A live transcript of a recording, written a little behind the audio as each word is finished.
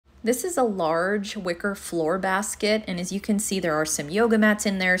This is a large wicker floor basket, and as you can see, there are some yoga mats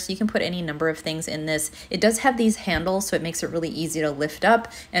in there, so you can put any number of things in this. It does have these handles, so it makes it really easy to lift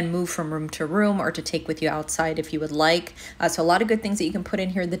up and move from room to room or to take with you outside if you would like. So a lot of good things that you can put in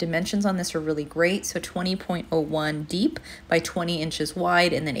here. The dimensions on this are really great, so 20.01 deep by 20 inches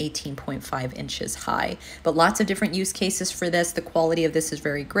wide and then 18.5 inches high. But lots of different use cases for this. The quality of this is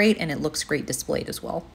very great, and it looks great displayed as well.